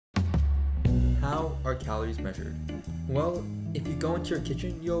How are calories measured? Well, if you go into your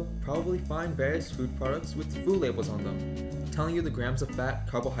kitchen, you'll probably find various food products with food labels on them, telling you the grams of fat,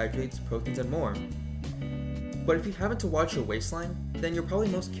 carbohydrates, proteins, and more. But if you happen to watch your waistline, then you're probably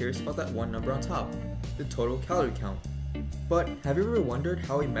most curious about that one number on top, the total calorie count. But have you ever wondered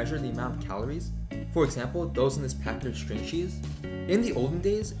how we measure the amount of calories? For example, those in this packet of string cheese? In the olden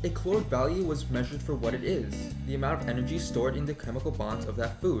days, a caloric value was measured for what it is, the amount of energy stored in the chemical bonds of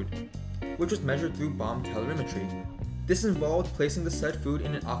that food, which was measured through bomb calorimetry. This involved placing the said food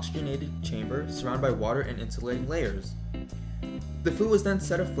in an oxygenated chamber surrounded by water and insulating layers. The food was then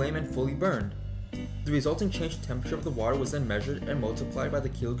set aflame and fully burned. The resulting change in temperature of the water was then measured and multiplied by the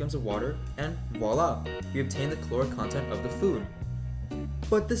kilograms of water, and voila, we obtained the caloric content of the food.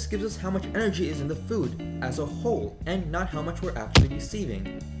 But this gives us how much energy is in the food as a whole, and not how much we're actually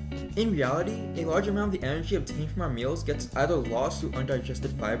receiving. In reality, a large amount of the energy obtained from our meals gets either lost through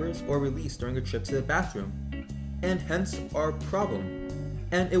undigested fibers or released during a trip to the bathroom, and hence our problem.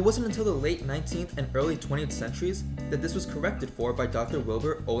 And it wasn't until the late 19th and early 20th centuries that this was corrected for by Dr.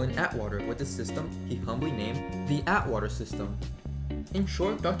 Wilbur Olin Atwater with a system he humbly named the Atwater system. In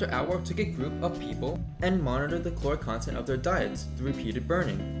short, Dr. Atwater took a group of people and monitored the caloric content of their diets through repeated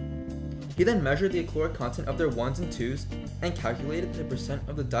burning. He then measured the caloric content of their 1s and 2s and calculated the percent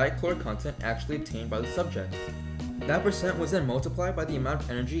of the diet caloric content actually obtained by the subjects. That percent was then multiplied by the amount of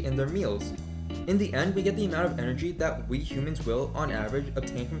energy in their meals. In the end, we get the amount of energy that we humans will, on average,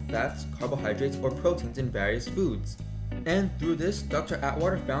 obtain from fats, carbohydrates, or proteins in various foods. And through this, Dr.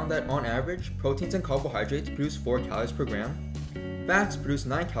 Atwater found that on average, proteins and carbohydrates produce 4 calories per gram, fats produce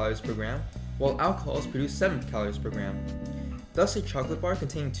 9 calories per gram, while alcohols produce 7 calories per gram. Thus, a chocolate bar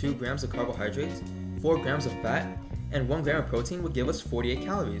containing 2 grams of carbohydrates, 4 grams of fat, and 1 gram of protein would give us 48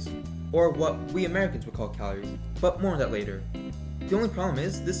 calories, or what we Americans would call calories, but more on that later. The only problem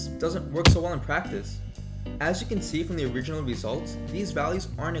is, this doesn't work so well in practice. As you can see from the original results, these values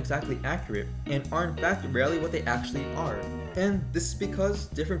aren't exactly accurate, and are in fact rarely what they actually are. And this is because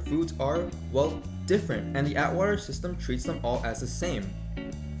different foods are, well, different, and the Atwater system treats them all as the same.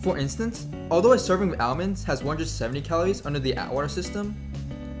 For instance, although a serving of almonds has 170 calories under the Atwater system,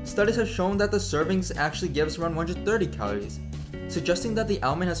 studies have shown that the servings actually give us around 130 calories, suggesting that the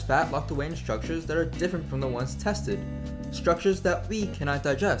almond has fat locked away in structures that are different from the ones tested, structures that we cannot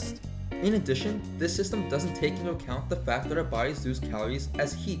digest. In addition, this system doesn't take into account the fact that our bodies use calories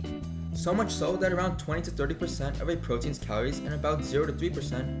as heat, so much so that around 20 to 30% of a protein's calories and about 0 to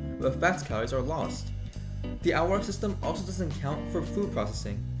 3% of a fat's calories are lost. The Atwater system also doesn't account for food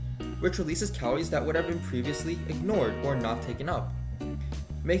processing, which releases calories that would have been previously ignored or not taken up,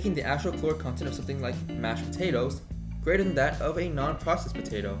 making the actual caloric content of something like mashed potatoes greater than that of a non-processed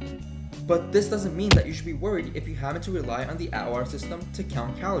potato. But this doesn't mean that you should be worried if you happen to rely on the Atwater system to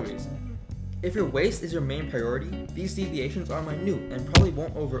count calories. If your waist is your main priority, these deviations are minute and probably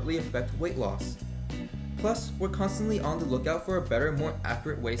won't overtly affect weight loss. Plus, we're constantly on the lookout for a better, more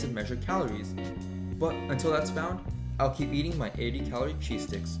accurate ways to measure calories. But until that's found, I'll keep eating my 80-calorie cheese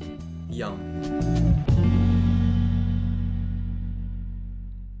sticks. Yum.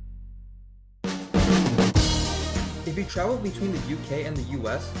 If you travel between the UK and the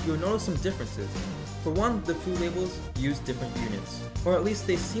US, you'll notice some differences. For one, the food labels use different units, or at least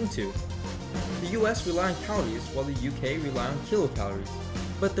they seem to. The US rely on calories, while the UK rely on kilocalories,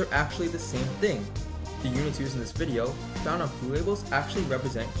 but they're actually the same thing. The units used in this video, found on food labels, actually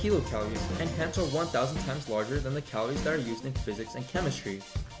represent kilocalories, and hence are 1,000 times larger than the calories that are used in physics and chemistry.